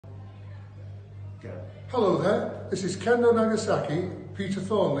Go. Hello there, this is Kendo Nagasaki, Peter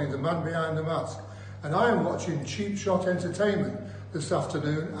Thornley, the man behind the mask, and I am watching Cheap Shot Entertainment this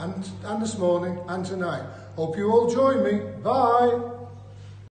afternoon and this morning and tonight. Hope you all join me. Bye!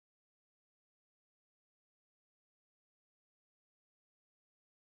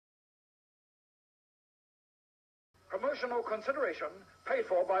 Promotional consideration paid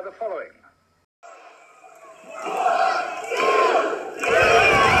for by the following.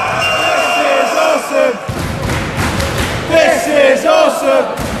 This is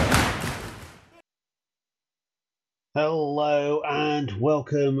awesome! Hello and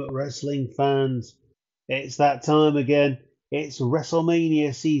welcome, wrestling fans. It's that time again. It's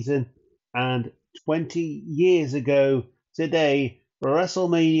Wrestlemania season, and 20 years ago today,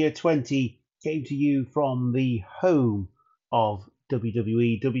 Wrestlemania 20 came to you from the home of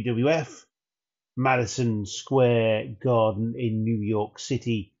WWE WWF, Madison Square Garden in New York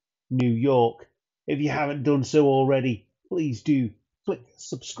City, New York. If you haven't done so already, please do click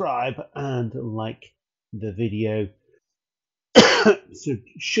subscribe and like the video. So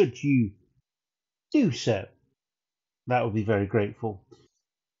should you do so, that would be very grateful.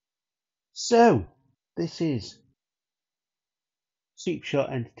 So this is Cheap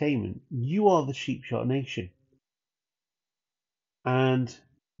Shot Entertainment. You are the Cheap Shot Nation, and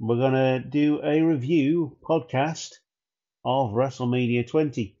we're gonna do a review podcast of WrestleMania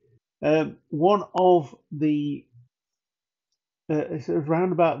 20. One of the it's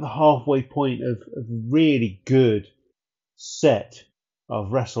around about the halfway point of really good set of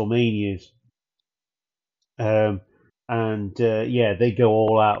WrestleManias, yeah, they go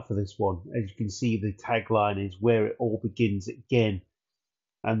all out for this one. As you can see, the tagline is "Where it all begins again,"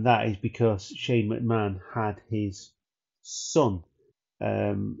 and that is because Shane McMahon had his son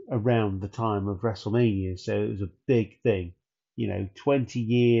around the time of WrestleMania, so it was a big thing. 20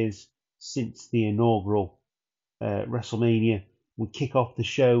 years since the inaugural WrestleMania. We kick off the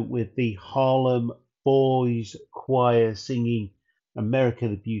show with the Harlem Boys Choir singing America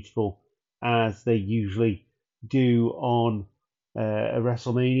the Beautiful, as they usually do on a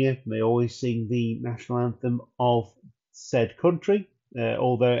WrestleMania. They always sing the national anthem of said country,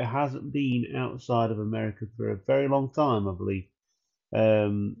 although it hasn't been outside of America for a very long time, I believe.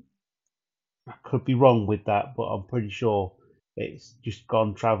 I could be wrong with that, but I'm pretty sure it's just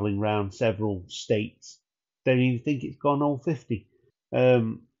gone travelling around several states. Don't even think it's gone all 50.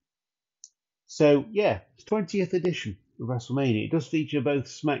 So yeah, it's 20th edition of WrestleMania. It does feature both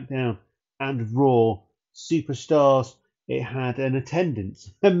SmackDown and Raw superstars. It had an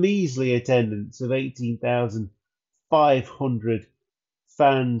attendance, a measly attendance of 18,500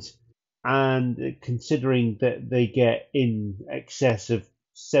 fans, and considering that they get in excess of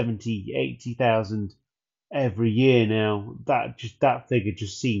 70, 80,000 every year now, that figure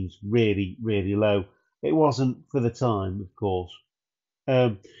just seems really, really low. It wasn't for the time, of course.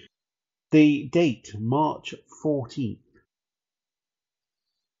 The date, March 14th,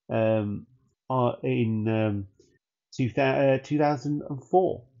 in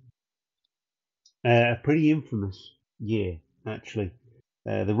 2004. A pretty infamous year, actually.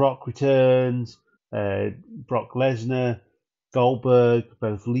 The Rock returns, Brock Lesnar, Goldberg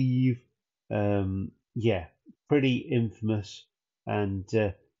both leave. Yeah, pretty infamous. And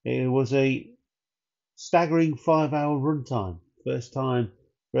it was a staggering 5-hour runtime. First time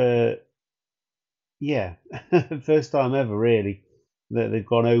first time ever, really, that they've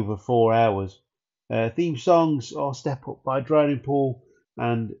gone over 4 hours. Theme songs are Step Up by Drowning Pool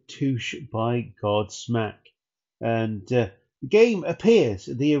and Touche by Godsmack. And the game appears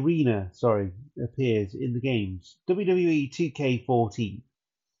in the games. WWE 2K14,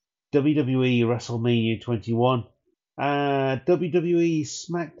 WWE WrestleMania 21, WWE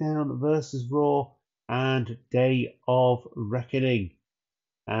SmackDown vs. Raw, and Day of Reckoning.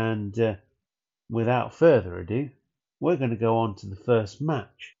 And without further ado, we're going to go on to the first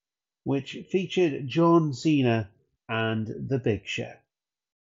match, which featured John Cena and The Big Show.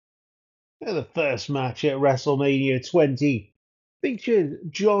 The first match at WrestleMania 20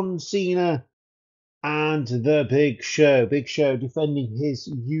 featured John Cena and The Big Show. Big Show defending his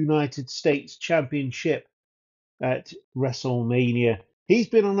United States Championship at WrestleMania. He's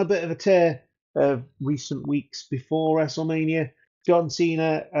been on a bit of a tear recent weeks before WrestleMania. John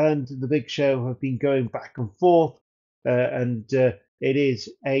Cena and The Big Show have been going back and forth, and it is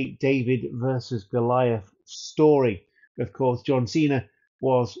a David versus Goliath story. Of course, John Cena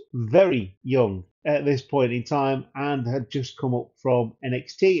was very young at this point in time and had just come up from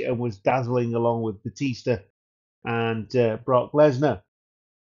NXT and was dazzling along with Batista and Brock Lesnar.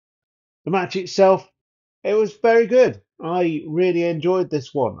 The match itself, it was very good. I really enjoyed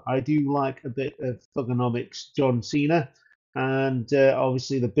this one. I do like a bit of Thugonomics John Cena, and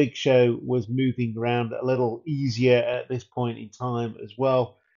obviously the Big Show was moving around a little easier at this point in time as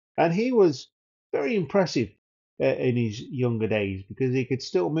well, and he was very impressive in his younger days because he could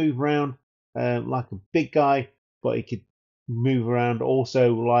still move around like a big guy, but he could move around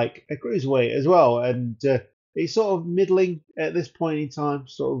also like a cruiserweight as well, and he's sort of middling at this point in time,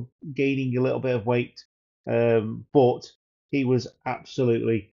 sort of gaining a little bit of weight. But he was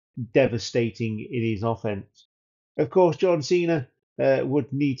absolutely devastating in his offense. Of course, John Cena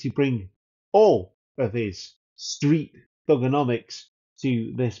would need to bring all of his street thugonomics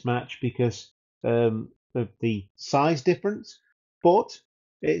to this match because of the size difference. But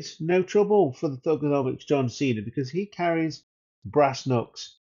it's no trouble for the thugonomics John Cena because he carries brass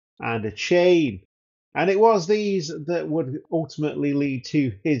knucks and a chain. And it was these that would ultimately lead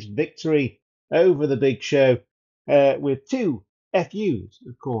to his victory over the Big Show with two FUs,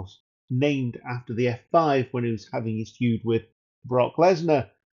 of course, named after the F5 when he was having his feud with Brock Lesnar,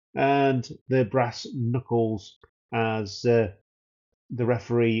 and the brass knuckles as the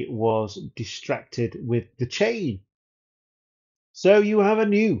referee was distracted with the chain. So you have a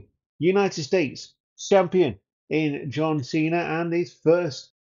new United States champion in John Cena and his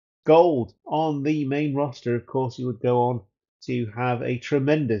first gold on the main roster. Of course, he would go on to have a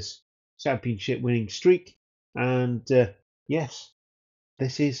tremendous championship winning streak. And yes,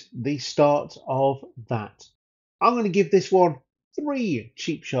 this is the start of that. I'm going to give this one 3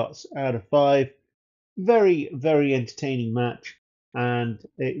 cheap shots out of 5. Very, very entertaining match. And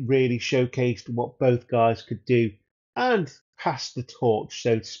it really showcased what both guys could do and passed the torch,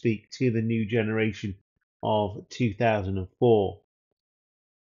 so to speak, to the new generation of 2004.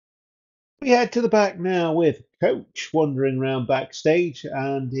 We head to the back now with Coach wandering around backstage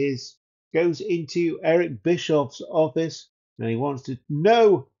and his goes into Eric Bischoff's office and he wants to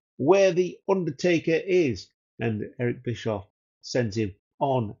know where the Undertaker is. And Eric Bischoff sends him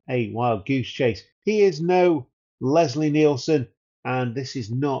on a wild goose chase. He is no Leslie Nielsen and this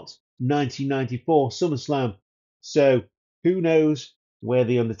is not 1994 SummerSlam. So who knows where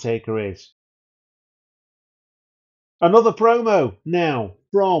the Undertaker is? Another promo now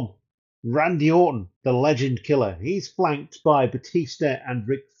from Randy Orton, the Legend Killer. He's flanked by Batista and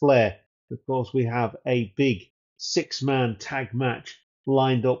Ric Flair. Of course, we have a big 6-man tag match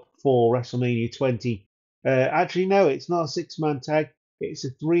lined up for WrestleMania 20. Actually, no, it's not a 6-man tag. It's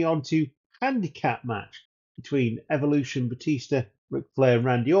a 3-on-2 handicap match between Evolution Batista, Ric Flair, and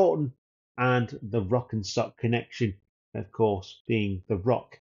Randy Orton, and the Rock and Sock Connection, of course, being The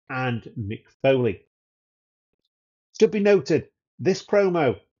Rock and Mick Foley. Should be noted, this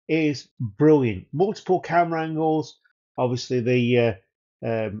promo is brilliant. Multiple camera angles. Obviously, the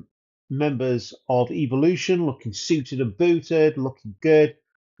members of Evolution looking suited and booted, looking good,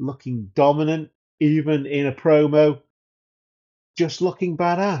 looking dominant, even in a promo, just looking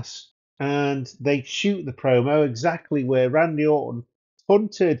badass. And they shoot the promo exactly where Randy Orton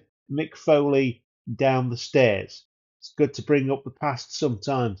hunted Mick Foley down the stairs. It's good to bring up the past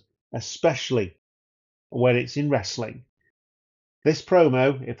sometimes, especially when it's in wrestling. This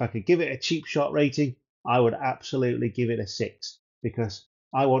promo, if I could give it a cheap shot rating, I would absolutely give it a 6 because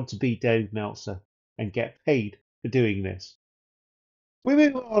I want to beat Dave Meltzer and get paid for doing this. We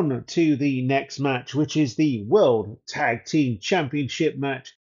move on to the next match, which is the World Tag Team Championship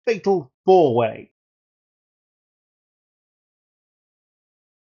match, Fatal 4-Way.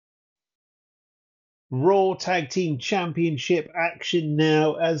 Raw Tag Team Championship action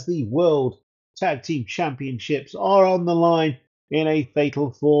now as the World Tag Team Championships are on the line in a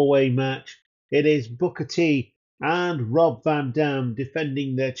fatal 4-way match. It is Booker T and Rob Van Dam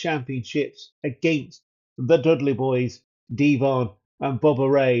defending their championships against the Dudley Boys, Devon and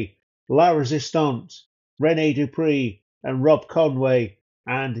Bubba Ray, La Resistance, Rene Dupree and Rob Conway,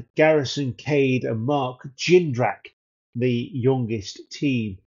 and Garrison Cade and Mark Jindrak, the youngest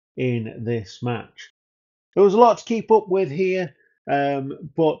team in this match. There was a lot to keep up with here,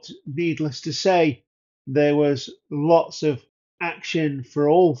 but needless to say, there was lots of action for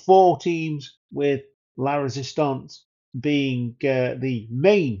all 4 teams, with La Resistance being the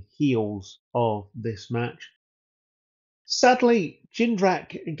main heels of this match. Sadly,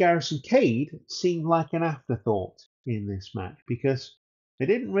 Jindrak and Garrison Cade seemed like an afterthought in this match because they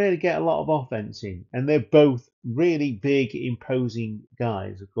didn't really get a lot of offense in, and they're both really big, imposing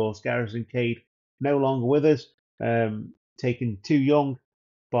guys. Of course, Garrison Cade no longer with us, taken too young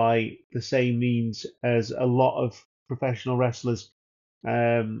by the same means as a lot of professional wrestlers,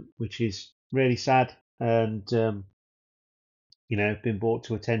 which is really sad and been brought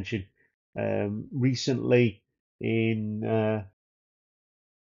to attention recently. in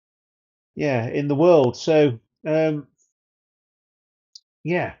in the world. So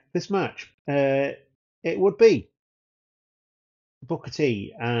this match it would be Booker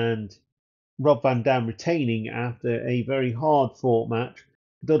T and Rob Van Dam retaining after a very hard fought match.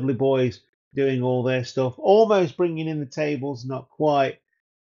 Dudley Boys doing all their stuff, almost bringing in the tables, not quite,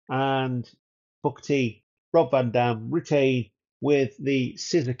 and Booker T, Rob Van Dam retain with the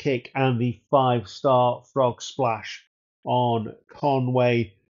scissor kick and the 5-star frog splash on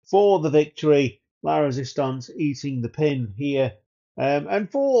Conway for the victory. La Resistance eating the pin here.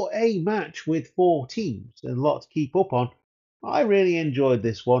 And for a match with 4 teams, a lot to keep up on, I really enjoyed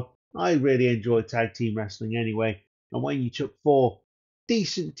this one. I really enjoyed tag team wrestling anyway. And when you took 4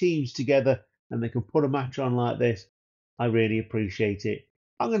 decent teams together and they could put a match on like this, I really appreciate it.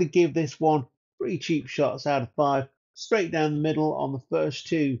 I'm going to give this one 3 cheap shots out of 5, straight down the middle on the first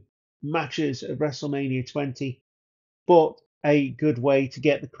 2 matches of WrestleMania 20, but a good way to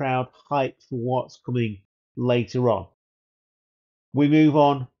get the crowd hyped for what's coming later on. We move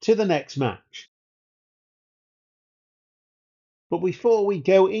on to the next match. But before we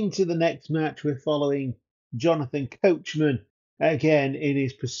go into the next match, we're following Jonathan Coachman again in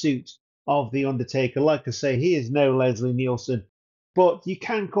his pursuit of The Undertaker. Like I say, he is no Leslie Nielsen, but you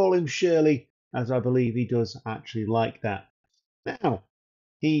can call him Shirley, as I believe he does actually like that. Now,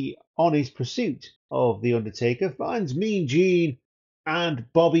 he, on his pursuit of The Undertaker, finds Mean Gene and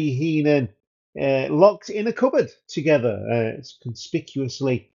Bobby Heenan locked in a cupboard together,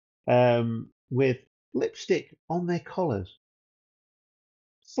 conspicuously with lipstick on their collars,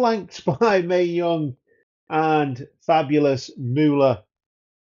 flanked by Mae Young and Fabulous Moolah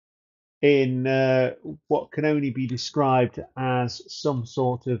in what can only be described as some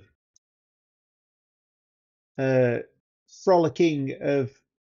sort of frolicking of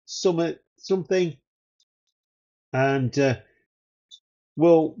something. And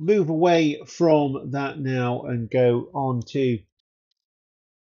we'll move away from that now and go on to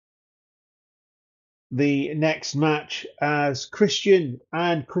the next match as Christian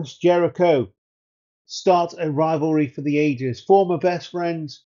and Chris Jericho start a rivalry for the ages. Former best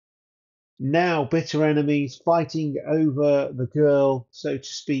friends, now bitter enemies, fighting over the girl, so to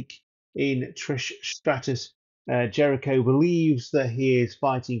speak, in Trish Stratus. Jericho believes that he is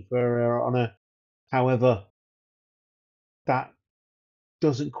fighting for her honor. However, that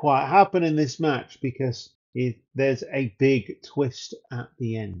doesn't quite happen in this match because there's a big twist at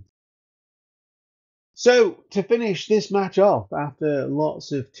the end. So, to finish this match off, after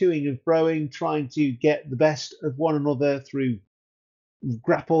lots of toing and froing, trying to get the best of one another through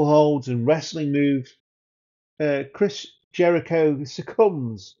grapple holds and wrestling moves, Chris Jericho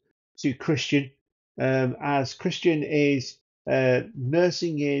succumbs to Christian as Christian is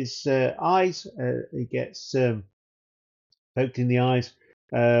nursing his eyes. He gets poked in the eyes.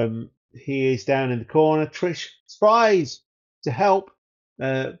 He is down in the corner. Trish tries to help,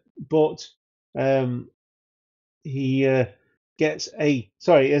 but he gets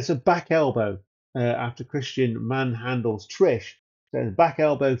it's a back elbow after Christian manhandles Trish. So a back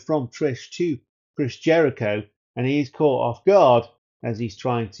elbow from Trish to Chris Jericho, and he is caught off guard as he's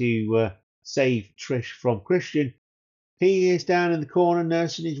trying to save Trish from Christian. He is down in the corner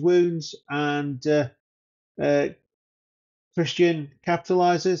nursing his wounds, and Christian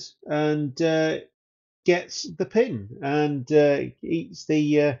capitalizes and gets the pin and eats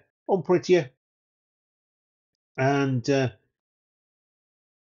the unprettier. And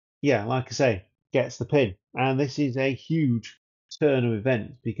like I say, gets the pin. And this is a huge turn of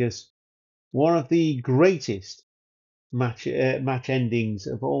events because one of the greatest match endings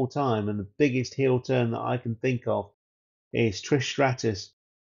of all time and the biggest heel turn that I can think of is Trish Stratus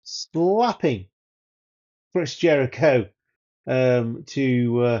slapping Chris Jericho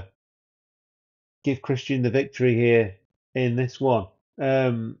to give Christian the victory here in this one.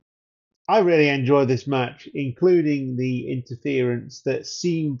 I really enjoyed this match, including the interference that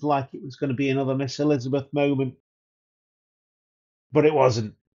seemed like it was going to be another Miss Elizabeth moment, but it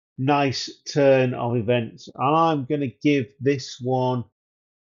wasn't. Nice turn of events. And I'm going to give this one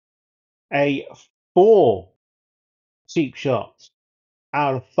a 4 cheap shots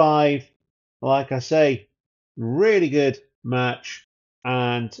out of 5. Like I say, really good match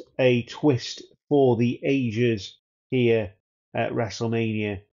and a twist for the ages here at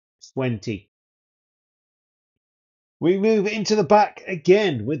WrestleMania 20. We move into the back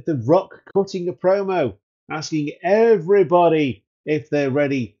again with The Rock cutting a promo, asking everybody if they're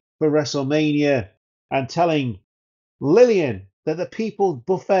ready for WrestleMania and telling Lillian that the People's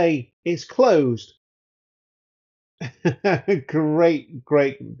Buffet is closed.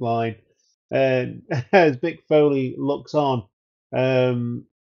 Great line. as Mick Foley looks on um,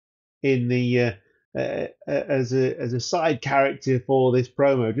 in the as a side character for this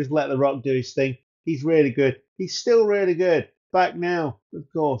promo. Just let The Rock do his thing. He's really good. He's still really good. Back now, of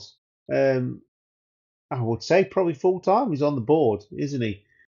course. I would say probably full time. He's on the board, isn't he?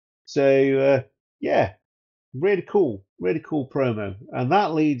 So yeah, really cool promo, and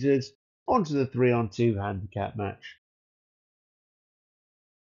that leads us onto the 3-on-2 handicap match.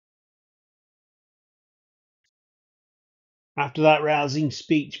 After that rousing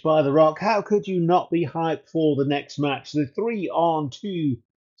speech by The Rock, how could you not be hyped for the next match? The 3-on-2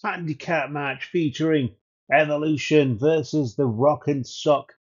 handicap match featuring Evolution versus the Rock and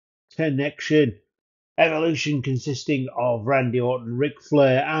Sock Connection. Evolution consisting of Randy Orton, Ric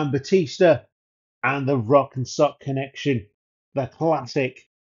Flair, and Batista, and the Rock and Sock Connection, the classic,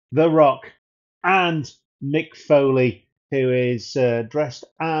 The Rock, and Mick Foley, who is dressed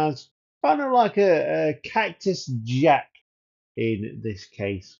as kind of like a Cactus Jack in this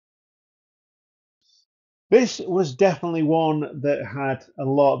case. This was definitely one that had a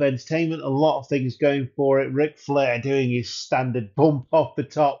lot of entertainment, a lot of things going for it. Ric Flair doing his standard bump off the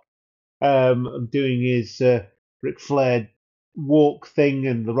top, doing his Ric Flair walk thing,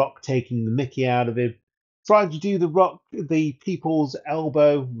 and The Rock taking the mickey out of him. Trying to do the people's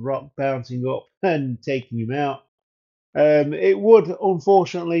elbow, Rock bouncing up and taking him out. It would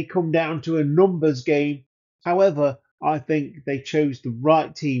unfortunately come down to a numbers game. However, I think they chose the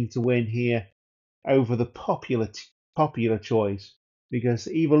right team to win here over the popular choice, because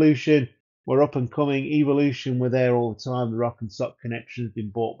Evolution were up and coming. Evolution were there all the time. The Rock and Sock Connection has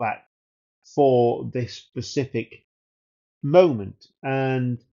been brought back for this specific moment,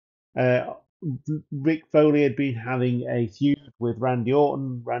 and uh, Rick Foley had been having a feud with Randy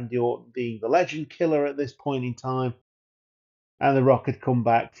Orton. Randy Orton being the legend killer at this point in time, and The Rock had come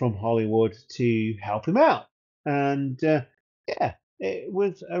back from Hollywood to help him out. And yeah, it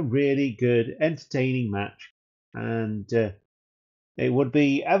was a really good, entertaining match. And it would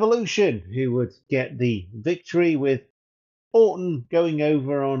be Evolution who would get the victory, with Orton going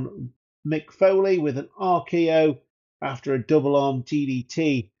over on Mick Foley with an RKO after a double arm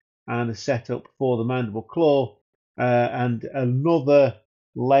DDT and a setup for the mandible claw. And another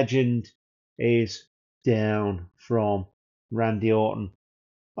legend is down from Randy Orton.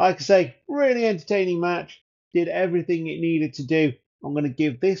 Like I say, really entertaining match. Did everything it needed to do. I'm going to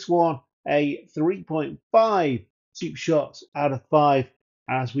give this one a 3.5 cheap shots out of 5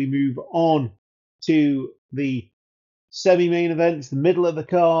 as we move on to the semi-main events, the middle of the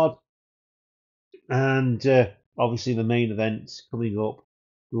card, and obviously the main events coming up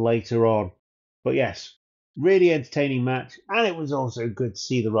later on. But yes, really entertaining match, and it was also good to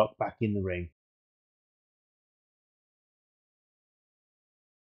see The Rock back in the ring.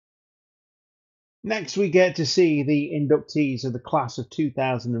 Next, we get to see the inductees of the class of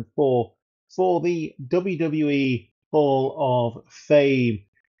 2004 for the WWE Hall of Fame.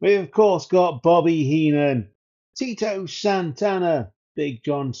 We've, of course, got Bobby Heenan, Tito Santana, Big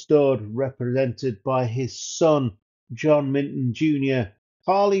John Studd, represented by his son, John Minton Jr.,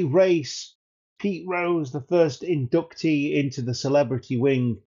 Harley Race, Pete Rose, the first inductee into the celebrity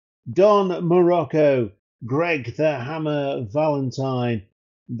wing, Don Morocco, Greg the Hammer Valentine,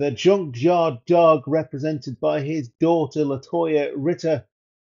 the Junkyard Dog, represented by his daughter Latoya Ritter,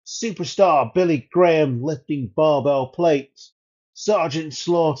 superstar Billy Graham lifting barbell plates, Sergeant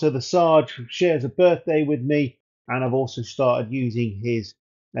Slaughter the Sarge shares a birthday with me, and I've also started using his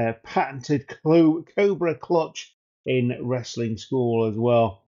patented Cobra clutch in wrestling school as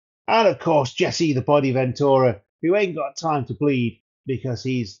well. And of course, Jesse the Body Ventura, who ain't got time to bleed because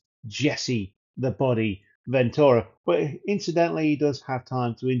he's Jesse the Body Ventura. But incidentally, he does have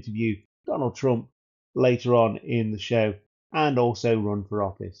time to interview Donald Trump later on in the show and also run for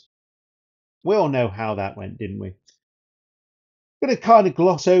office. We all know how that went, didn't we? Going to kind of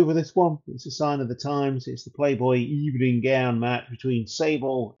gloss over this one. It's a sign of the times. It's the Playboy evening gown match between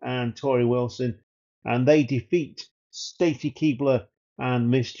Sable and Tori Wilson, and they defeat Stacy Keibler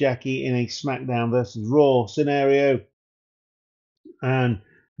and Miss Jackie in a SmackDown versus Raw scenario. And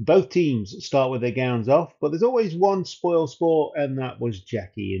both teams start with their gowns off, but there's always one spoil sport, and that was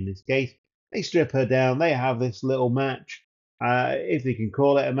Jackie in this case. They strip her down. They have this little match, if they can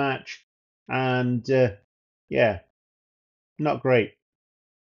call it a match, and yeah, not great.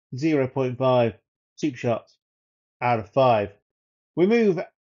 0.5 cheap shots out of 5. We move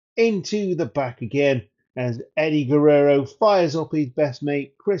into the back again as Eddie Guerrero fires up his best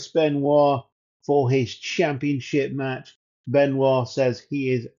mate Chris Benoit for his championship match. Benoit says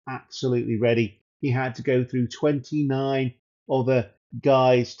he is absolutely ready. He had to go through 29 other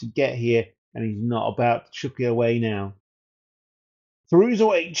guys to get here, and he's not about to chuck it away now.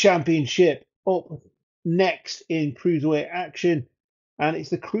 Cruiserweight Championship up next in Cruiserweight action, and it's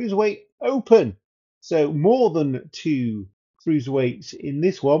the Cruiserweight Open. So more than 2 Cruiserweights in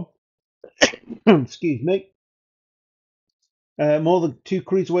this one. Excuse me. More than 2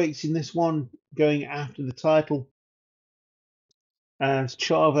 Cruiserweights in this one going after the title, as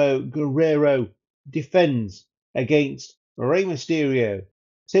Chavo Guerrero defends against Rey Mysterio,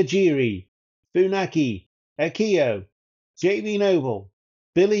 Tajiri, Funaki, Akio, Jamie Noble,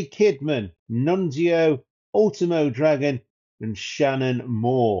 Billy Kidman, Nunzio, Ultimo Dragon, and Shannon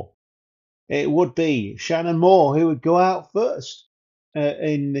Moore. It would be Shannon Moore who would go out first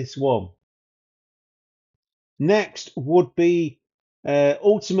in this one. Next would be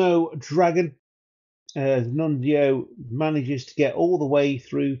Ultimo Dragon, as Nunzio manages to get all the way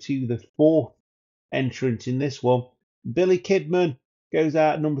through to the 4th entrant in this one. Billy Kidman goes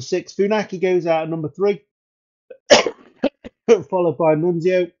out at number 6. Funaki goes out at number 3, followed by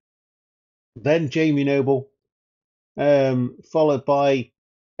Nunzio. Then Jamie Noble, followed by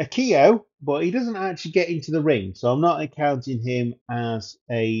Akio, but he doesn't actually get into the ring, so I'm not counting him as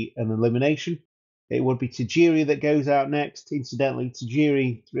an elimination. It would be Tajiri that goes out next. Incidentally,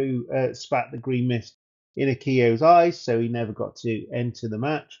 Tajiri spat the green mist in Akio's eyes, so he never got to enter the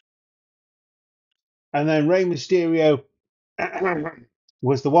match. And then Rey Mysterio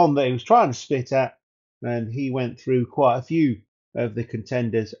was the one that he was trying to spit at, and he went through quite a few of the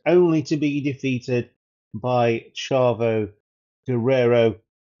contenders, only to be defeated by Chavo Guerrero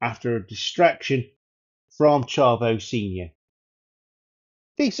after a distraction from Chavo Sr.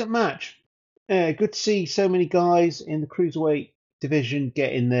 Decent match. Good to see so many guys in the Cruiserweight division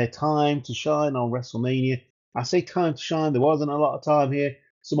getting their time to shine on WrestleMania. I say time to shine, there wasn't a lot of time here.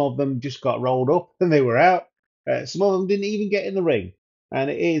 Some of them just got rolled up and they were out. Some of them didn't even get in the ring. And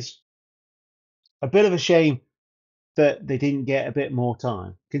it is a bit of a shame that they didn't get a bit more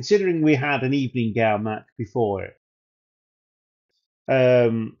time, considering we had an evening gown match before it.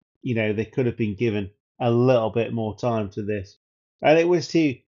 They could have been given a little bit more time to this. And it was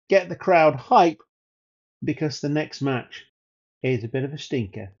to get the crowd hype, because the next match is a bit of a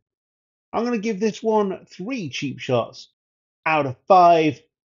stinker. I'm going to give this one 3 cheap shots out of 5.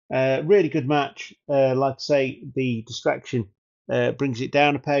 Really good match. Like I say, the distraction brings it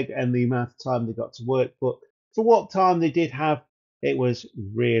down a peg, and the amount of time they got to work. But for what time they did have, it was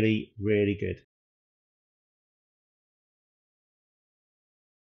really, really good.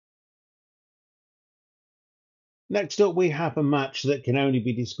 Next up, we have a match that can only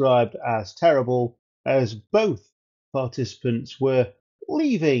be described as terrible, as both participants were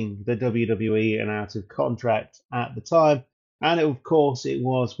leaving the WWE and out of contract at the time. And of course, it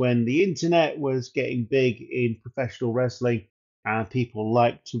was when the internet was getting big in professional wrestling, and people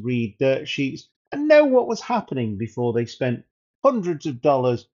liked to read dirt sheets and know what was happening before they spent hundreds of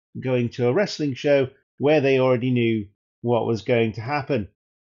dollars going to a wrestling show where they already knew what was going to happen.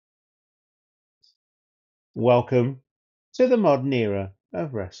 Welcome to the modern era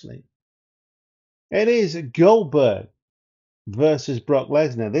of wrestling. It is Goldberg versus Brock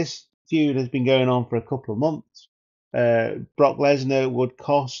Lesnar. This feud has been going on for a couple of months. Brock Lesnar would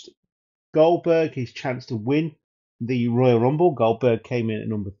cost Goldberg his chance to win the Royal Rumble. Goldberg came in at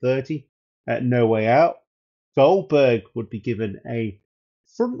number 30 at No Way Out. Goldberg would be given a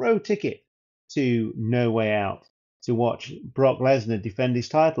front row ticket to No Way Out to watch Brock Lesnar defend his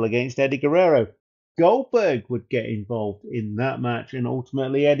title against Eddie Guerrero. Goldberg would get involved in that match, and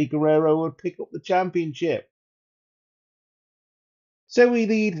ultimately Eddie Guerrero would pick up the championship. So we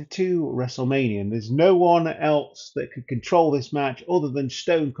lead to WrestleMania, and there's no one else that could control this match other than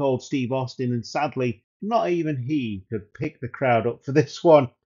Stone Cold Steve Austin, and sadly, not even he could pick the crowd up for this one.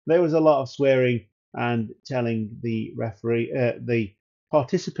 There was a lot of swearing and telling the the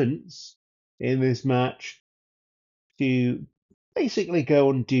participants in this match to basically go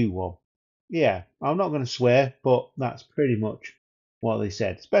and do one. Yeah, I'm not going to swear, but that's pretty much what they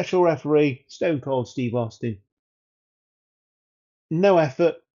said. Special referee, Stone Cold Steve Austin. No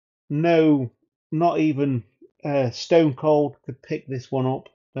effort, no, not even Stone Cold could pick this one up.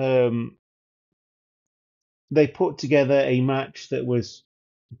 They put together a match that was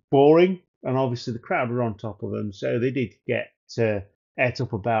boring, and obviously the crowd were on top of them, so they did get et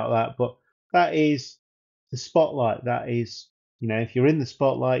up about that. But that is the spotlight. That is, if you're in the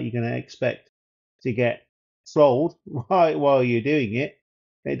spotlight, you're going to expect to get trolled while you're doing it.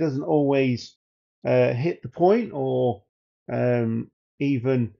 It doesn't always hit the point or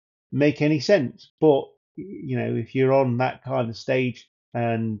even make any sense. But if you're on that kind of stage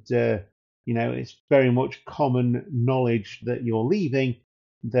and it's very much common knowledge that you're leaving,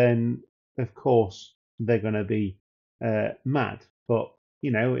 then of course they're going to be mad. But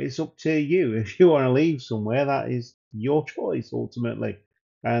it's up to you. If you want to leave somewhere, that is your choice ultimately,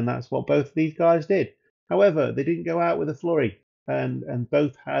 and that's what both of these guys did. However, they didn't go out with a flurry, and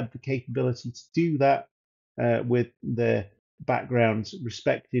both had the capability to do that with their backgrounds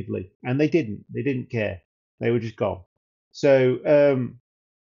respectively, and they didn't. They didn't care. They were just gone. So I'm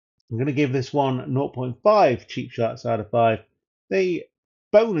going to give this one 0.5 cheap shots out of 5. The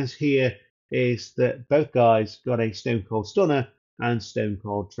bonus here is that both guys got a Stone Cold Stunner and Stone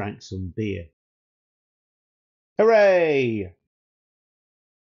Cold drank some beer. Hooray!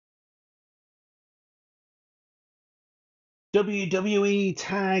 WWE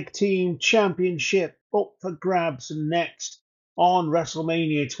Tag Team Championship up for grabs next on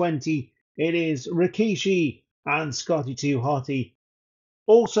WrestleMania 20. It is Rikishi and Scotty 2 Hotty,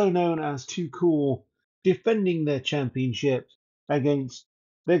 also known as Too Cool, defending their championships against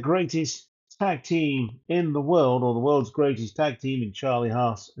the greatest tag team in the world, or the world's greatest tag team in Charlie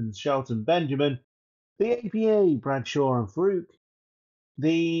Haas and Shelton Benjamin, the APA, Bradshaw and Farouk,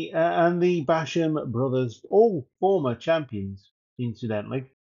 and the Basham brothers, all former champions, incidentally.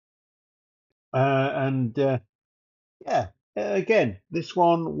 And yeah, again, this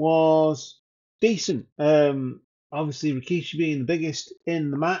one was decent. Obviously, Rikishi being the biggest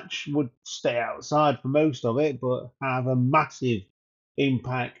in the match would stay outside for most of it, but have a massive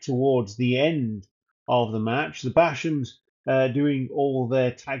impact towards the end of the match. The Bashams doing all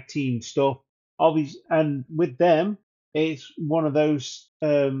their tag team stuff, obviously, and with them, it's one of those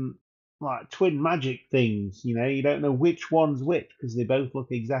like twin magic things. You don't know which one's which because they both look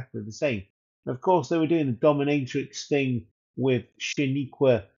exactly the same. Of course, they were doing the dominatrix thing with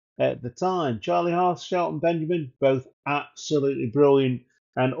Shaniqua at the time. Charlie Haas, Shelton Benjamin, both absolutely brilliant,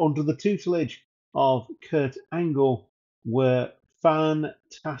 and under the tutelage of Kurt Angle, were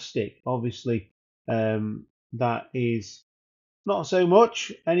fantastic. Obviously, that is not so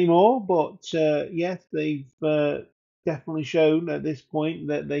much anymore, but yes, they've definitely shown at this point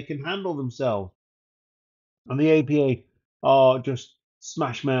that they can handle themselves. And the APA are just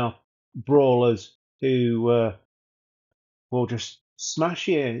smash mouth brawlers who will just smash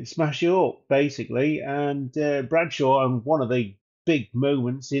you up basically. And Bradshaw, and one of the big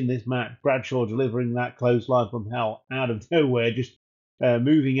moments in this match, Bradshaw delivering that clothesline from hell out of nowhere, just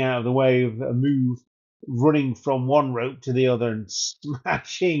moving out of the way of a move, running from one rope to the other and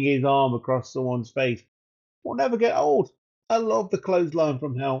smashing his arm across someone's face. Will never get old. I love the clothesline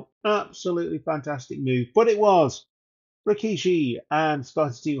from hell. Absolutely fantastic move. But it was Rikishi and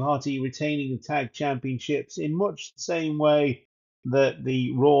Scotty 2 Hotty retaining the tag championships in much the same way that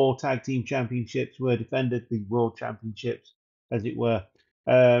the Raw Tag Team Championships were defended, the World Championships, as it were,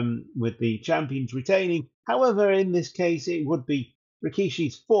 with the champions retaining. However, in this case, it would be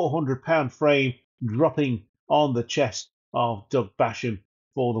Rikishi's 400-pound frame dropping on the chest of Doug Basham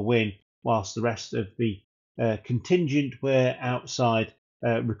for the win, whilst the rest of the contingent were outside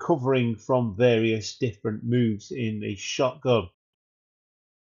recovering from various different moves in the shotgun.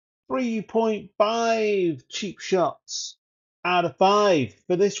 3.5 cheap shots out of 5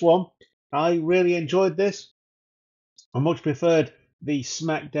 for this one. I really enjoyed this. I much preferred the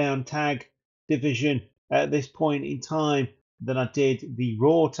SmackDown tag division at this point in time than I did the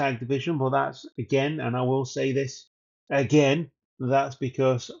Raw tag division, but that's again, and I will say this again, that's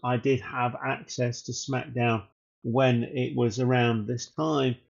because I did have access to SmackDown when it was around this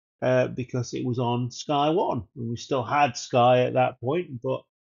time, because it was on Sky One, and we still had Sky at that point, but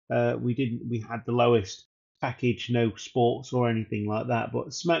we didn't. We had the lowest package, no sports or anything like that. But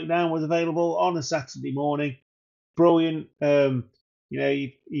SmackDown was available on a Saturday morning. Brilliant.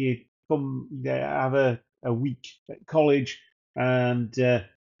 You come, have a week at college, and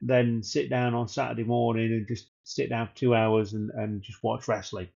then sit down on Saturday morning and just sit down for 2 hours and just watch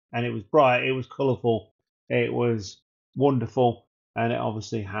wrestling. And it was bright, it was colourful, it was wonderful, and it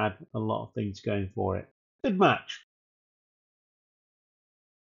obviously had a lot of things going for it. Good match.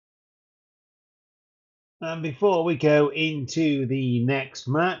 And before we go into the next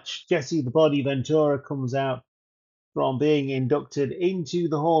match, Jesse the Body Ventura comes out from being inducted into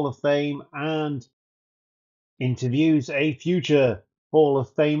the Hall of Fame and interviews a future Hall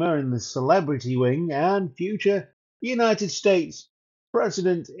of Famer in the celebrity wing and future United States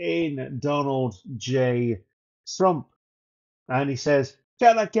President in Donald J. Trump. And he says,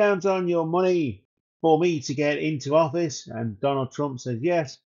 "Can I count on your money for me to get into office?" And Donald Trump says,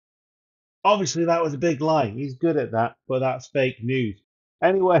 "Yes." Obviously, that was a big lie. He's good at that, but that's fake news.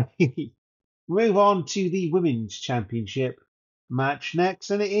 Anyway, move on to the Women's Championship match next,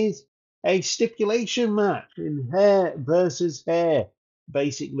 and it is a stipulation match in hair versus hair.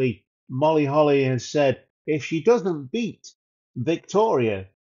 Basically, Molly Holly has said if she doesn't beat Victoria,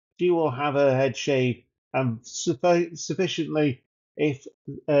 she will have her head shaved, and sufficiently if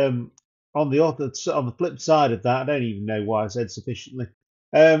on the flip side of that, I don't even know why I said sufficiently.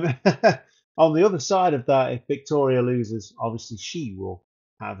 Um, on the other side of that, if Victoria loses, obviously she will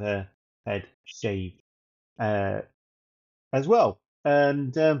have her head shaved uh, as well.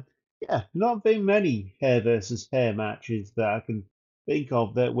 And yeah, not very many hair versus hair matches that I can think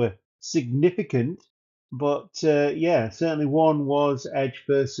of that were significant. But yeah, certainly one was Edge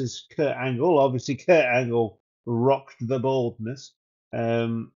versus Kurt Angle. Obviously, Kurt Angle rocked the baldness.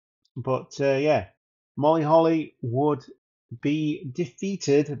 But yeah, Molly Holly would be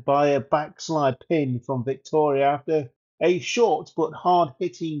defeated by a backslide pin from Victoria after a short but hard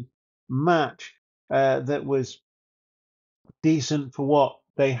hitting match that was decent for what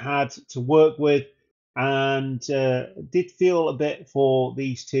they had to work with, and did feel a bit for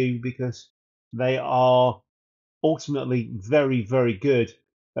these two because they are ultimately very, very good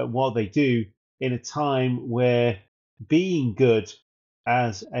at what they do in a time where being good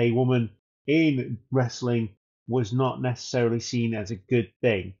as a woman in wrestling was not necessarily seen as a good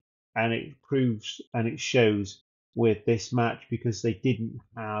thing. And it proves and it shows with this match because they didn't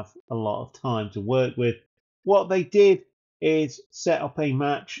have a lot of time to work with. What they did is set up a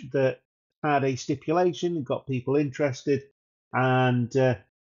match that had a stipulation and got people interested, and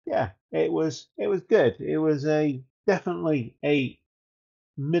yeah, it was good. It was a definitely a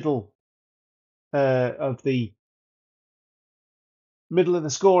middle of the middle of the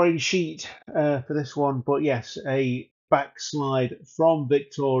scoring sheet for this one, but yes, a backslide from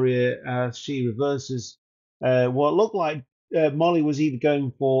Victoria as she reverses what looked like Molly was either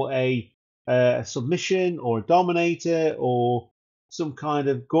going for a submission or a dominator or some kind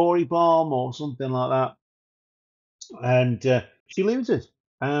of gory bomb or something like that, and she loses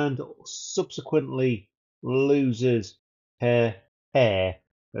and subsequently loses her hair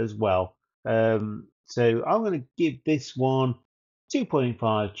as well. So I'm going to give this one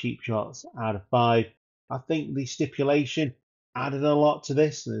 2.5 cheap shots out of 5. I think the stipulation added a lot to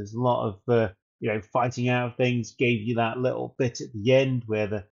this. There's a lot of fighting out things. Gave you that little bit at the end where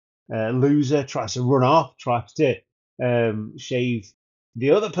the loser tries to run off, tries to shave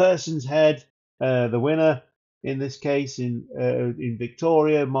the other person's head. The winner in this case in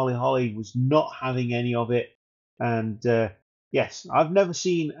Victoria, Molly Holly was not having any of it, and yes, I've never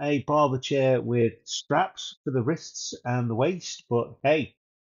seen a barber chair with straps for the wrists and the waist, but hey,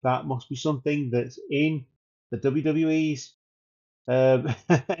 that must be something that's in the WWE's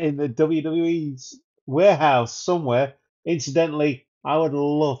in the WWE's warehouse somewhere. Incidentally, I would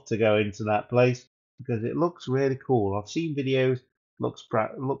love to go into that place because it looks really cool. I've seen videos,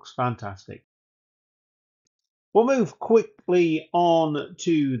 looks fantastic. We'll move quickly on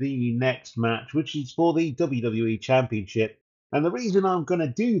to the next match, which is for the WWE Championship. And the reason I'm going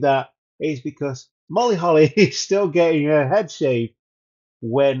to do that is because Molly Holly is still getting her head shaved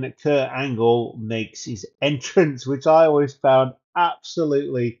when Kurt Angle makes his entrance, which I always found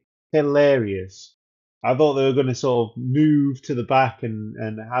absolutely hilarious. I thought they were going to sort of move to the back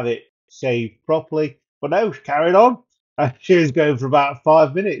and have it shaved properly, but no, she carried on. She was going for about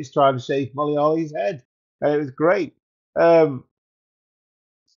 5 minutes trying to shave Molly Holly's head. And it was great. Um,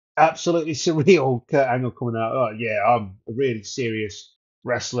 Absolutely surreal. Kurt Angle coming out. Oh yeah, I'm a really serious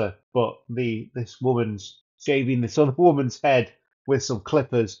wrestler, but this woman's shaving this other woman's head with some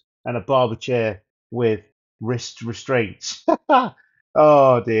clippers and a barber chair with wrist restraints.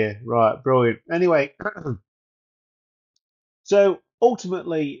 Oh dear. Right, brilliant. Anyway, so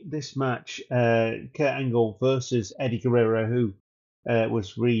ultimately, this match, Kurt Angle versus Eddie Guerrero, who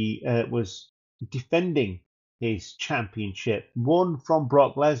was defending his championship, won from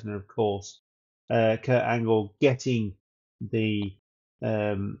Brock Lesnar, of course. Kurt Angle getting the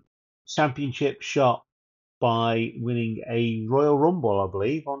um, championship shot by winning a Royal Rumble, I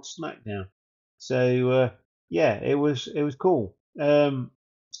believe, on SmackDown. So yeah, it was cool.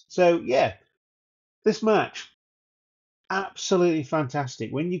 So yeah, this match absolutely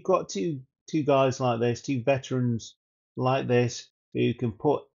fantastic. When you've got two guys like this, two veterans like this, who can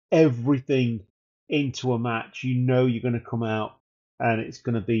put everything into a match, you know you're going to come out and it's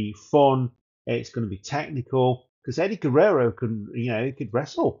going to be fun. It's going to be technical because Eddie Guerrero he could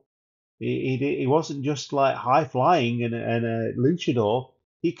wrestle. He wasn't just like high flying and a luchador.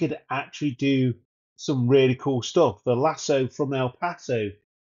 He could actually do some really cool stuff. The lasso from El Paso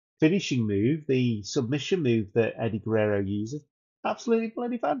finishing move, the submission move that Eddie Guerrero uses, absolutely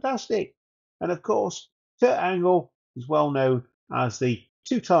bloody fantastic. And of course, Kurt Angle is well known as the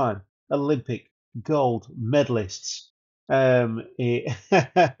two-time Olympic gold medalists.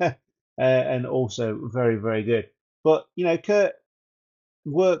 and also very, very good. But, Kurt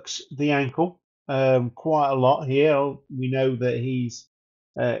works the ankle quite a lot here. We know that he's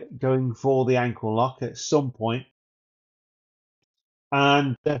going for the ankle lock at some point,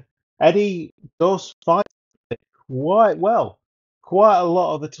 and Eddie does fight it quite well, quite a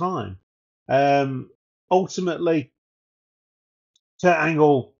lot of the time. Ultimately, Kurt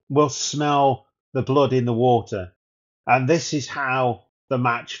Angle will smell the blood in the water, and this is how the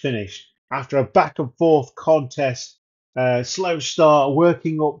match finished. After a back and forth contest, slow start,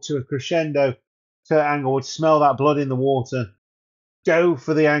 working up to a crescendo, Kurt Angle would smell that blood in the water, go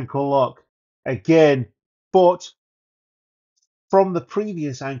for the ankle lock again, but from the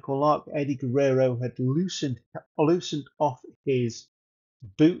previous ankle lock, Eddie Guerrero had loosened off his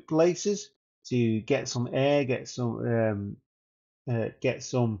boot laces to get some air, get some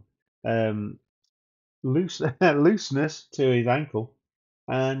um, looseness to his ankle,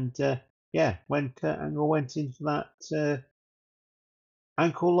 and yeah, when Kurt Angle went into that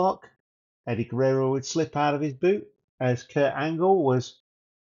ankle lock, Eddie Guerrero would slip out of his boot as Kurt Angle was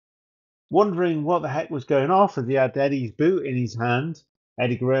wondering what the heck was going off as he had Eddie's boot in his hand.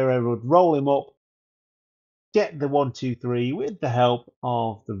 Eddie Guerrero would roll him up, get the 1, 2, 3 with the help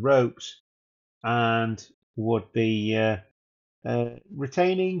of the ropes, and would be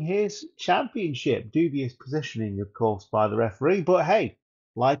retaining his championship. Dubious positioning, of course, by the referee, but hey,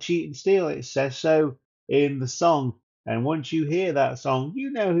 lie, cheat, and steal. It says so in the song. And once you hear that song, you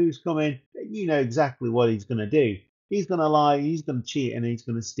know who's coming. You know exactly what he's going to do. He's going to lie, he's going to cheat, and he's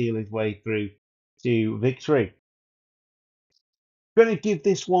going to steal his way through to victory. Going to give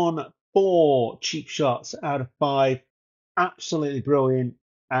this one 4 cheap shots out of 5. Absolutely brilliant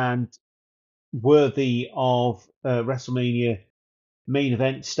and worthy of WrestleMania main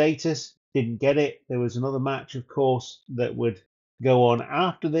event status. Didn't get it. There was another match, of course, that would go on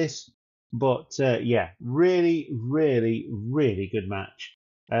after this. But yeah, really, really, really good match.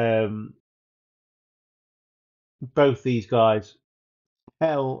 Both these guys,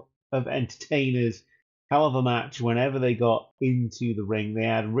 hell of entertainers, hell of a match. Whenever they got into the ring, they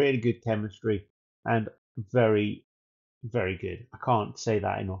had really good chemistry and very, very good. I can't say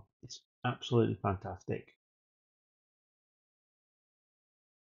that enough. It's absolutely fantastic.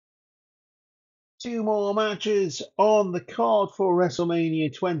 2 more matches on the card for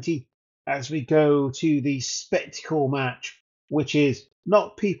WrestleMania 20 as we go to the spectacle match, which is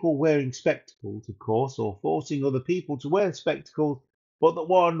not people wearing spectacles, of course, or forcing other people to wear spectacles, but the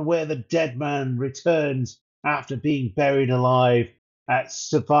one where the dead man returns after being buried alive at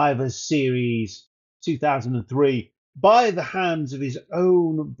Survivor Series 2003 by the hands of his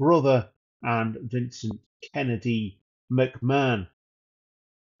own brother and Vincent Kennedy McMahon.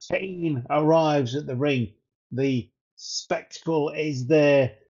 Kane arrives at the ring. The spectacle is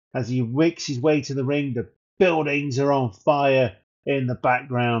there as he makes his way to the ring. The buildings are on fire in the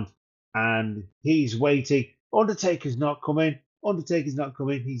background, and he's waiting. Undertaker's not coming. Undertaker's not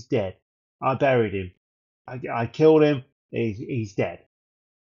coming. He's dead. I buried him. I killed him. He's dead.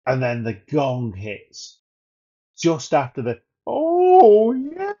 And then the gong hits just after the. Oh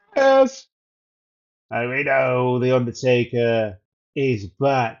yes! And we know The Undertaker is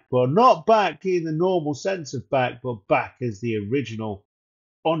back, but not back in the normal sense of back, but back as the original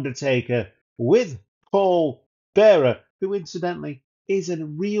Undertaker with Paul Bearer, who incidentally is a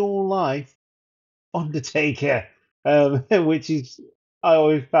real life Undertaker, which is I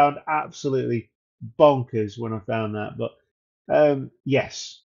always found absolutely bonkers when I found that. But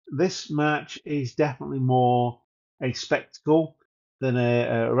yes, this match is definitely more a spectacle than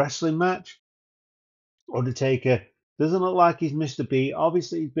a wrestling match. Undertaker doesn't look like he's missed a beat.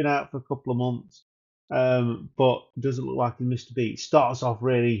 Obviously, he's been out for a couple of months, but doesn't look like he missed a beat. Starts off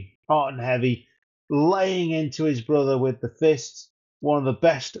really hot and heavy, laying into his brother with the fists. One of the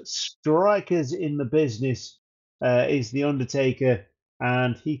best strikers in the business is the Undertaker,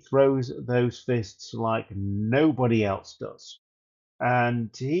 and he throws those fists like nobody else does. And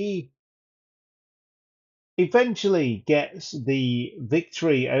he eventually gets the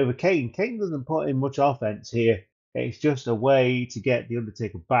victory over Kane. Kane doesn't put in much offense here. It's just a way to get the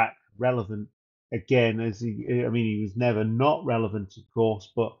Undertaker back relevant again. He was never not relevant, of course,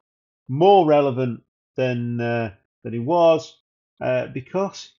 but more relevant than he was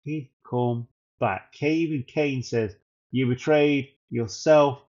because he come back. Even Kane says, "You betrayed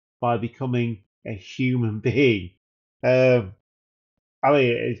yourself by becoming a human being." Um,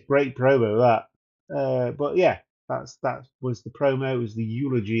 it's great promo that. But yeah, that was the promo. It was the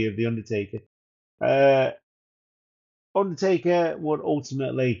eulogy of the Undertaker. Uh, Undertaker would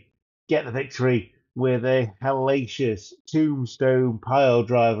ultimately get the victory with a hellacious tombstone pile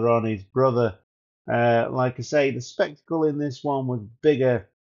driver on his brother. Like I say, the spectacle in this one was bigger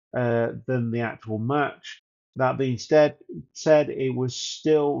than the actual match. That being said, it was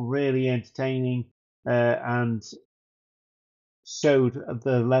still really entertaining and showed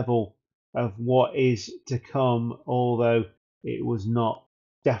the level of what is to come, although it was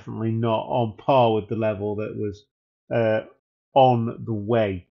definitely not on par with the level that was uh, on the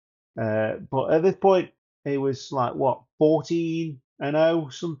way. But at this point, it was like what 14-0,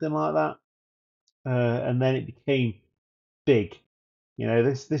 something like that, and then it became big.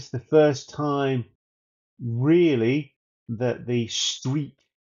 This is the first time really that the streak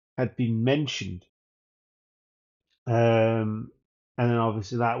had been mentioned. And then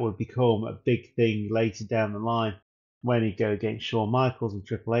obviously that would become a big thing later down the line when he'd go against Shawn Michaels and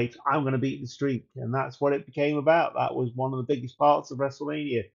Triple H. I'm going to beat the streak. And that's what it became about. That was one of the biggest parts of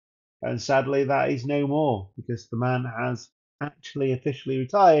WrestleMania. And sadly, that is no more because the man has actually officially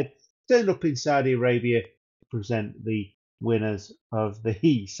retired, turned up in Saudi Arabia to present the winners of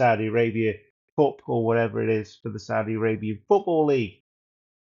the Saudi Arabia Cup or whatever it is for the Saudi Arabian Football League.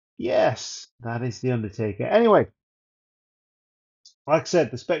 Yes, that is The Undertaker. Anyway, like I said,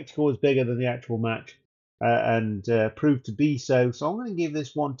 the spectacle was bigger than the actual match and proved to be so. So I'm going to give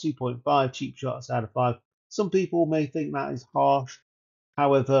this one 2.5 cheap shots out of 5. Some people may think that is harsh.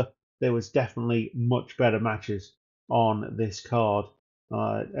 However, there was definitely much better matches on this card.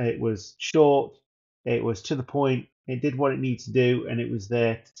 It was short, it was to the point, it did what it needs to do, and it was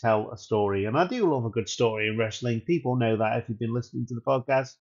there to tell a story. And I do love a good story in wrestling. People know that if you've been listening to the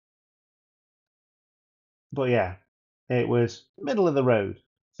podcast. But yeah, it was middle of the road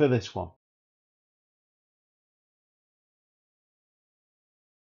for this one.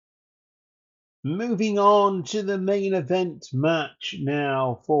 Moving on to the main event match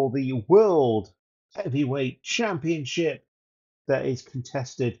now for the World Heavyweight Championship that is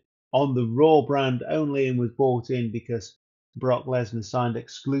contested on the Raw brand only and was brought in because Brock Lesnar signed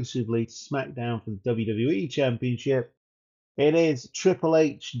exclusively to SmackDown for the WWE Championship. It is Triple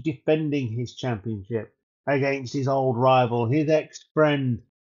H defending his championship against his old rival, his ex-friend,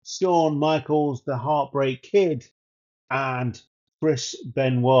 Shawn Michaels, the Heartbreak Kid, and Chris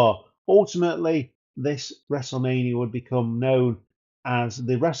Benoit. Ultimately, this WrestleMania would become known as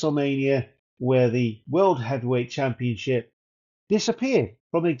the WrestleMania where the World Heavyweight Championship disappeared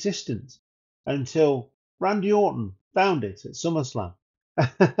from existence until Randy Orton found it at SummerSlam.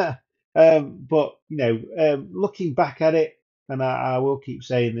 But looking back at it, and I will keep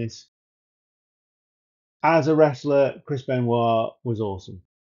saying this, as a wrestler, Chris Benoit was awesome.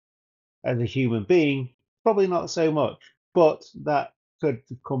 As a human being, probably not so much, but that could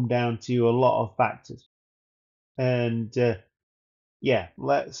come down to a lot of factors. And yeah,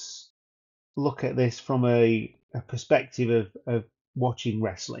 let's look at this from a perspective of watching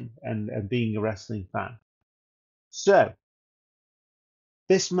wrestling and being a wrestling fan. So,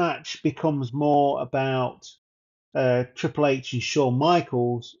 this match becomes more about Triple H and Shawn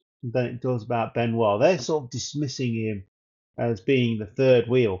Michaels than it does about Benoit. They're sort of dismissing him as being the third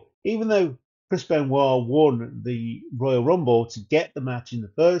wheel, even though Chris Benoit won the Royal Rumble to get the match in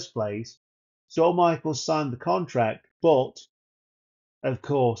the first place. Shawn Michaels signed the contract, but of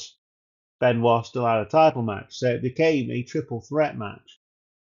course Benoit still had a title match, so it became a triple threat match.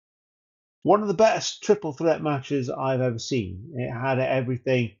 One of the best triple threat matches I've ever seen. It had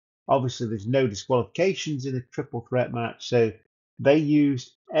everything. Obviously, there's no disqualifications in a triple threat match, so they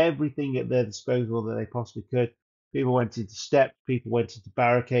used everything at their disposal that they possibly could. People went into steps, people went into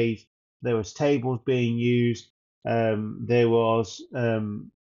barricades. There was tables being used. There was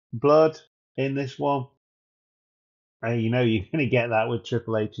blood in this one. You're going to get that with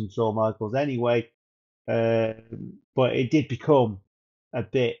Triple H and Shawn Michaels anyway. But it did become a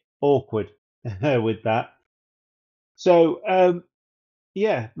bit awkward with that. So,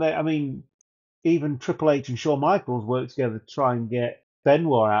 yeah, I mean, even Triple H and Shawn Michaels work together to try and get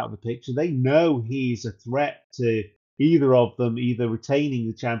Benoit out of the picture. They know he's a threat to either of them, either retaining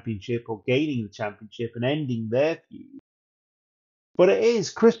the championship or gaining the championship and ending their feud. But it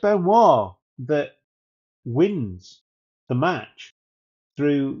is Chris Benoit that wins the match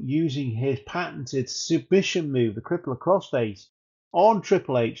through using his patented submission move, the crippler crossface, on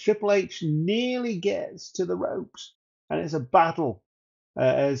Triple H. Triple H nearly gets to the ropes, and it's a battle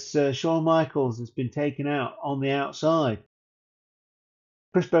as Shawn Michaels has been taken out on the outside.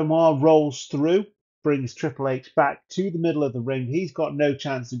 Chris Benoit rolls through, brings Triple H back to the middle of the ring. He's got no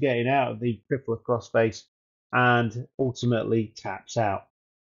chance of getting out of the crippler crossface and ultimately taps out.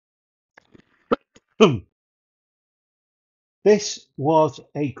 This was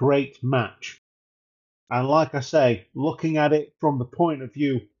a great match. And like I say, looking at it from the point of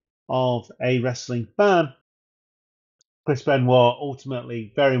view of a wrestling fan, Chris Benoit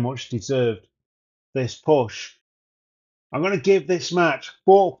ultimately very much deserved this push. I'm going to give this match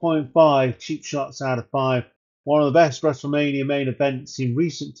 4.5 cheap shots out of 5. One of the best WrestleMania main events in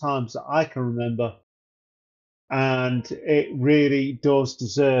recent times that I can remember. And it really does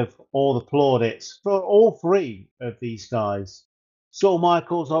deserve all the plaudits for all three of these guys. Shawn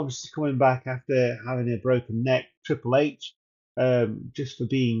Michaels obviously coming back after having a broken neck. Triple H, just for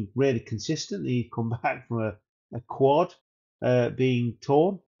being really consistent. He'd come back from a quad being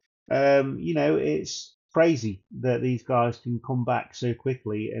torn. It's crazy that these guys can come back so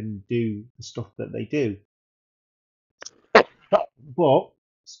quickly and do the stuff that they do. But,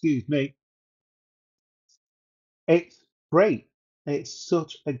 excuse me, it's great. It's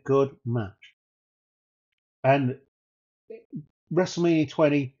such a good match. And WrestleMania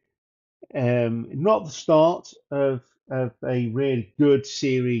 20, not the start of a really good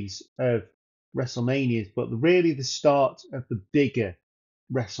series of WrestleManias, but really the start of the bigger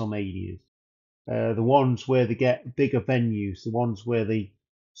WrestleManias. The ones where they get bigger venues, the ones where they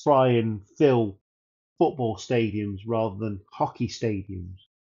try and fill football stadiums rather than hockey stadiums.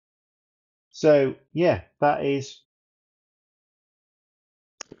 So, yeah, that is.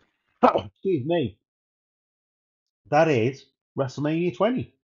 Excuse me. That is WrestleMania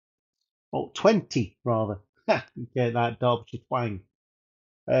 20. Or 20, rather. Get that Derbyshire twang.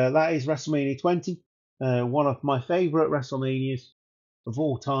 That is WrestleMania 20. One of my favourite WrestleManias of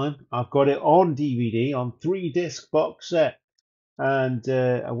all time. I've got it on DVD, on 3-disc box set. And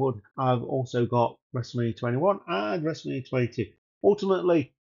I've also got WrestleMania 21 and WrestleMania 22.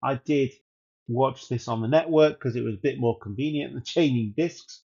 Ultimately, I did watch this on the network because it was a bit more convenient than changing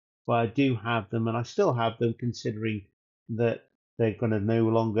discs. But I do have them, and I still have them, considering that they're going to no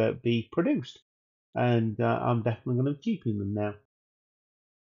longer be produced. And I'm definitely going to be keeping them now.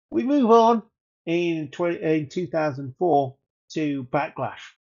 We move on in 2004 to Backlash,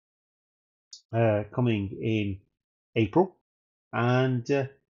 coming in April. And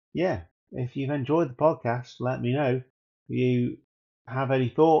yeah, if you've enjoyed the podcast, let me know. If you have any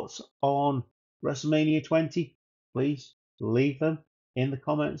thoughts on WrestleMania 20, please leave them in the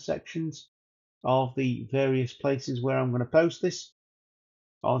comment sections of the various places where I'm going to post this,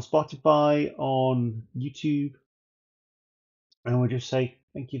 on Spotify, on YouTube. And we'll just say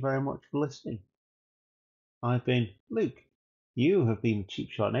thank you very much for listening. I've been Luke. You have been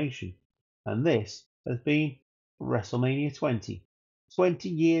Cheap Shot Nation. And this has been WrestleMania 20. 20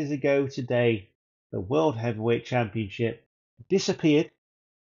 years ago today, the World Heavyweight Championship disappeared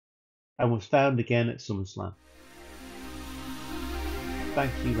and was found again at SummerSlam.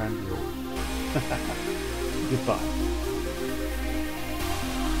 Thank you, Randy Orton. Goodbye.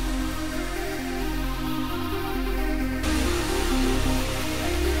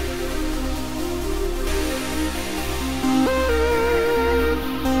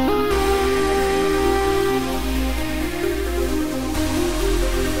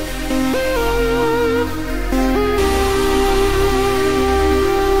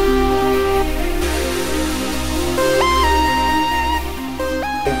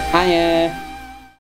 Hiya.